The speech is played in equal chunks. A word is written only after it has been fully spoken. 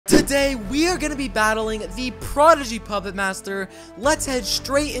today we are going to be battling the Prodigy Puppet Master. Let's head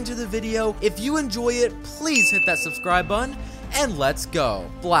straight into the video. If you enjoy it, please hit that subscribe button. And let's go.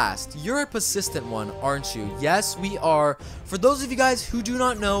 Blast, you're a persistent one, aren't you? Yes, we are. For those of you guys who do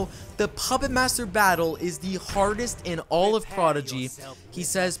not know, the Puppet Master battle is the hardest in all of Prodigy. He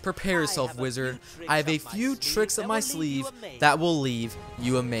says, prepare yourself, wizard. I have a few tricks up my sleeve that will leave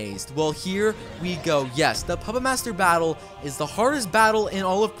you amazed. Well, here we go. Yes, the Puppet Master battle is the hardest battle in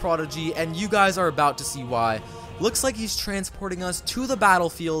all of Prodigy, and you guys are about to see why. Looks like he's transporting us to the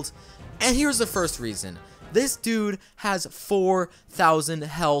battlefield, and here's the first reason. This dude has 4,000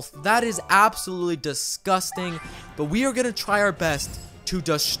 health. That is absolutely disgusting, but we are going to try our best to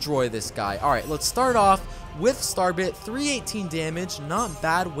destroy this guy. Alright, let's start off with Starbit. 318 damage, not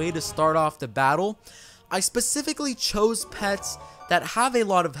bad way to start off the battle. I specifically chose pets that have a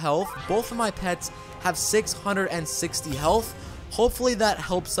lot of health. Both of my pets have 660 health. Hopefully that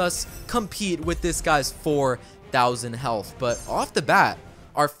helps us compete with this guy's 4,000 health. But off the bat,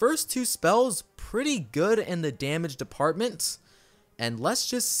 our first two spells pretty good in the damage department, and let's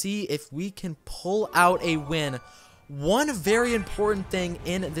just see if we can pull out a win. One very important thing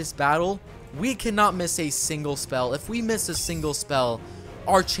in this battle, we cannot miss a single spell. If we miss a single spell,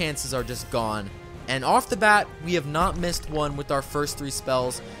 our chances are just gone. And off the bat, we have not missed one with our first three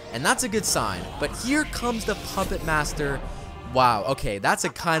spells, and that's a good sign. But here comes the Puppet Master. Wow, okay, that's a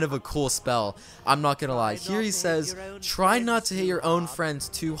kind of a cool spell, I'm not gonna lie. Here he says, try not to hit your own friends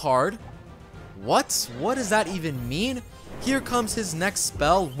too hard. What? What does that even mean? Here comes his next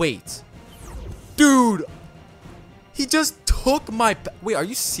spell. Wait. Dude! He just took my wait, are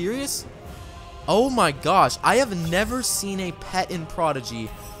you serious? Oh my gosh, I have never seen a pet in Prodigy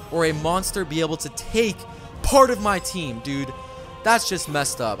or a monster be able to take part of my team, dude. That's just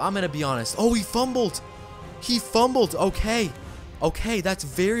messed up. I'm gonna be honest. Oh, he fumbled. He fumbled. Okay. Okay, that's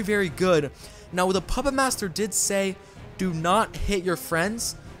very, very good. Now, the Puppet Master did say, do not hit your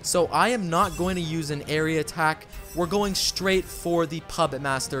friends. So I am not going to use an area attack. We're going straight for the Puppet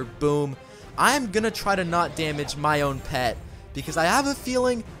Master. Boom. I am going to try to not damage my own pet, because I have a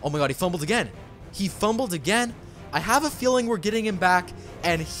feeling... Oh my god, he fumbled again. He fumbled again. I have a feeling we're getting him back.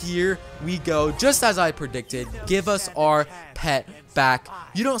 And here we go. Just as I predicted. Give us our pet back.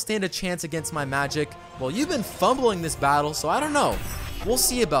 You don't stand a chance against my magic. Well, you've been fumbling this battle, so I don't know. We'll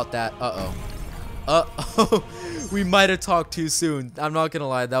see about that. Uh-oh. Uh-oh. We might have talked too soon. I'm not gonna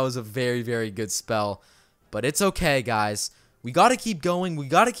lie, that was a very, very good spell. But it's okay, guys. We gotta keep going. We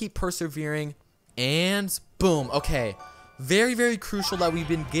gotta keep persevering. And boom. Okay. Very, very crucial that we've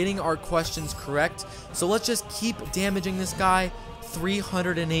been getting our questions correct. So let's just keep damaging this guy.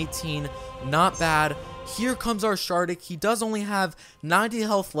 318. Not bad. Here comes our Shardik. He does only have 90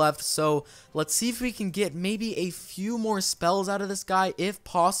 health left. So let's see if we can get maybe a few more spells out of this guy if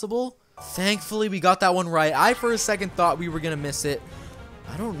possible. Thankfully, we got that one right. I, for a second, thought we were going to miss it.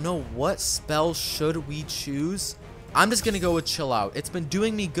 I don't know what spell should we choose. I'm just going to go with Chill Out. It's been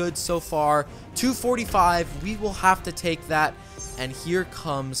doing me good so far. 245. We will have to take that. And here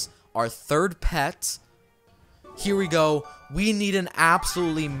comes our third pet. Here we go. We need an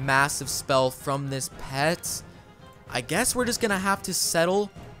absolutely massive spell from this pet. I guess we're just going to have to settle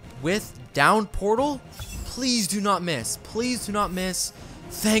with Down Portal. Please do not miss. Please do not miss.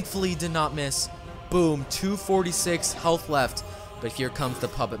 Thankfully did not miss. Boom, 246 health left. But here comes the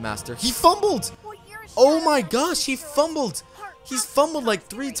Puppet Master. He fumbled! Oh my gosh, he fumbled! He's fumbled like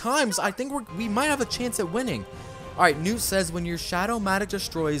 3 times. I think we might have a chance at winning. Alright, Newt says, when your Shadow Magic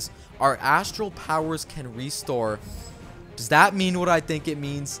destroys, our astral powers can restore. Does that mean what I think it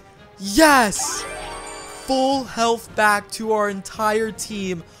means? Yes! Full health back to our entire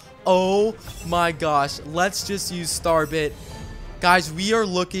team. Oh my gosh. Let's just use Starbit. Guys, we are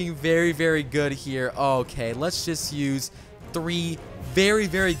looking very, very good here. Okay, let's just use 3 very,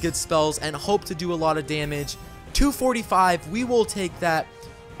 very good spells and hope to do a lot of damage. 245, we will take that.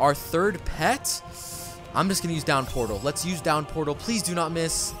 Our third pet, I'm just going to use Down Portal. Let's use Down Portal. Please do not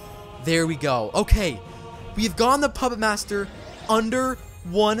miss. There we go. Okay, we've gone the Puppet Master under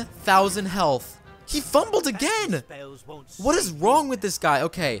 1,000 health. He fumbled again. What is wrong with this guy?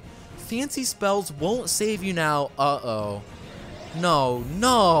 Okay, fancy spells won't save you now. Uh-oh. No,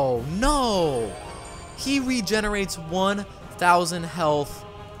 no, no. He regenerates 1,000 health,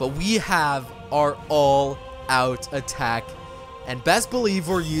 but we have our all-out attack. And best believe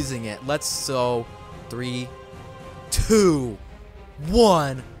we're using it. Let's so 3, 2,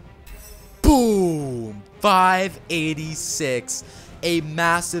 1. Boom. 586. A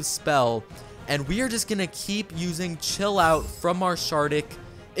massive spell. And we are just going to keep using Chill Out from our Shardik.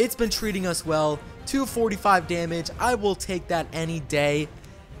 It's been treating us well. 245 damage. I will take that any day.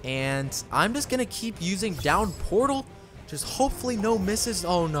 And I'm just gonna keep using down portal. Just hopefully no misses.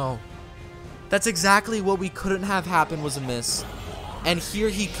 Oh no. That's exactly what we couldn't have happen was a miss. And here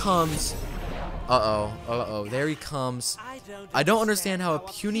he comes. Uh-oh. There he comes. I don't understand how a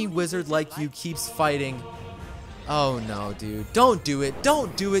puny wizard like you keeps fighting. Oh no, dude. Don't do it.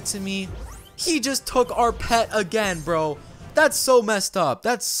 Don't do it to me. He just took our pet again, bro. That's so messed up.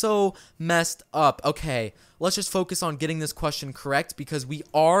 That's so messed up. Okay, let's just focus on getting this question correct because we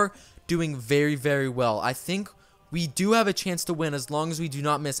are doing very, very well. I think we do have a chance to win as long as we do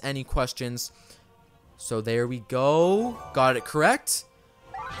not miss any questions. So there we go. Got it correct.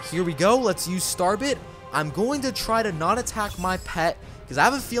 Here we go. Let's use Starbit. I'm going to try to not attack my pet because I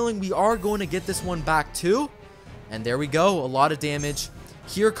have a feeling we are going to get this one back too. And there we go. A lot of damage.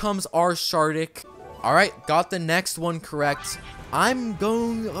 Here comes our Shardik. Alright, got the next one correct. I'm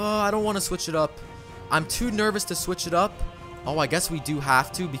going... I don't want to switch it up. I'm too nervous to switch it up. Oh, I guess we do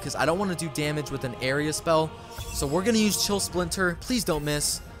have to because I don't want to do damage with an area spell. So we're going to use Chill Splinter. Please don't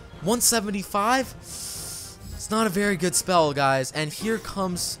miss. 175? It's not a very good spell, guys. And here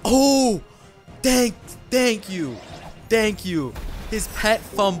comes... Oh! Thank you. Thank you. His pet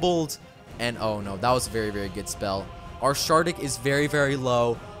fumbled. And oh no, that was a very, very good spell. Our Shardik is very, very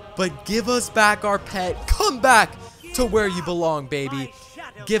low. But give us back our pet. Come back to where you belong, baby.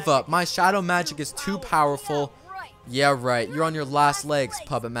 Give up. My shadow magic is too powerful. Yeah, right. You're on your last legs,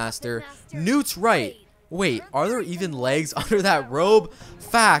 Puppet Master. Newt's right. Wait, are there even legs under that robe?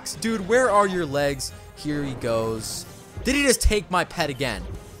 Facts. Dude, where are your legs? Here he goes. Did he just take my pet again?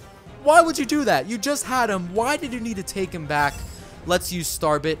 Why would you do that? You just had him. Why did you need to take him back? Let's use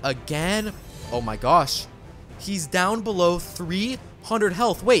Starbit again. Oh my gosh. He's down below 300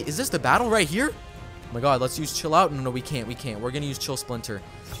 health. Wait, is this the battle right here? Oh my god, let's use Chill Out. No, we can't. We're gonna use Chill Splinter.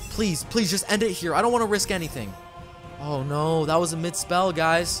 Please, just end it here. I don't want to risk anything. Oh no, that was a mid spell,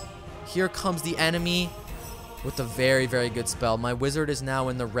 guys. Here comes the enemy with a very, very good spell. My wizard is now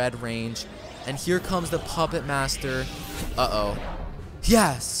in the red range. And here comes the Puppet Master. Uh-oh.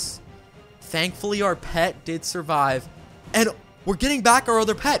 Yes! Thankfully, our pet did survive. And we're getting back our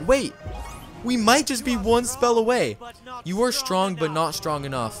other pet. Wait. We might just be one spell away. You are strong, but not strong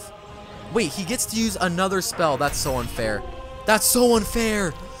enough. Wait, he gets to use another spell. That's so unfair. That's so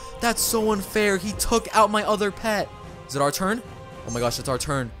unfair. That's so unfair. He took out my other pet. Is it our turn? Oh my gosh, it's our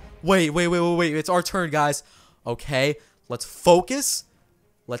turn. Wait. It's our turn, guys. Okay, let's focus.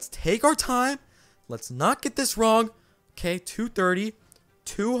 Let's take our time. Let's not get this wrong. Okay, 230,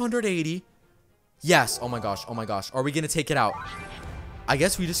 280. Yes. Oh my gosh. Are we going to take it out? I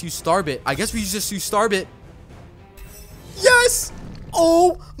guess we just use Starbit. Yes!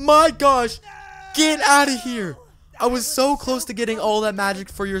 Oh my gosh. Get out of here. I was so close to getting all that magic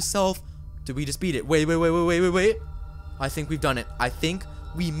for yourself. Did we just beat it? Wait. I think we've done it. I think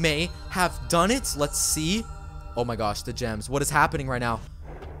we may have done it. Let's see. Oh my gosh, the gems. What is happening right now?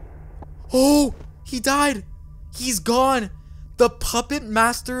 Oh, he died. He's gone. The Puppet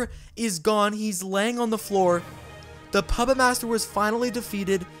Master is gone. He's laying on the floor. The Puppet Master was finally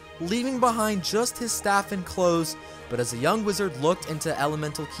defeated, leaving behind just his staff and clothes. But as the young wizard looked into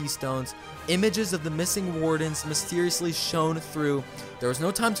elemental keystones, images of the missing wardens mysteriously shone through. There was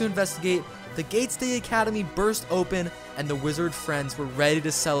no time to investigate. The gates to the academy burst open, and the wizard friends were ready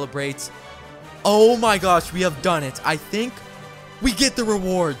to celebrate. Oh my gosh, we have done it. I think we get the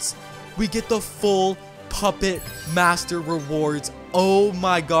rewards. We get the full Puppet Master rewards. Oh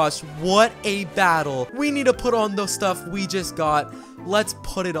my gosh, what a battle. We need to put on the stuff we just got. Let's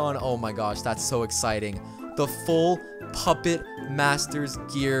put it on. Oh my gosh, that's so exciting. The full Puppet Master's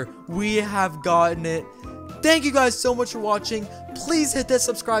gear. We have gotten it. Thank you guys so much for watching. Please hit that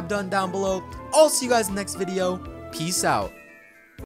subscribe button down below. I'll see you guys in the next video. Peace out.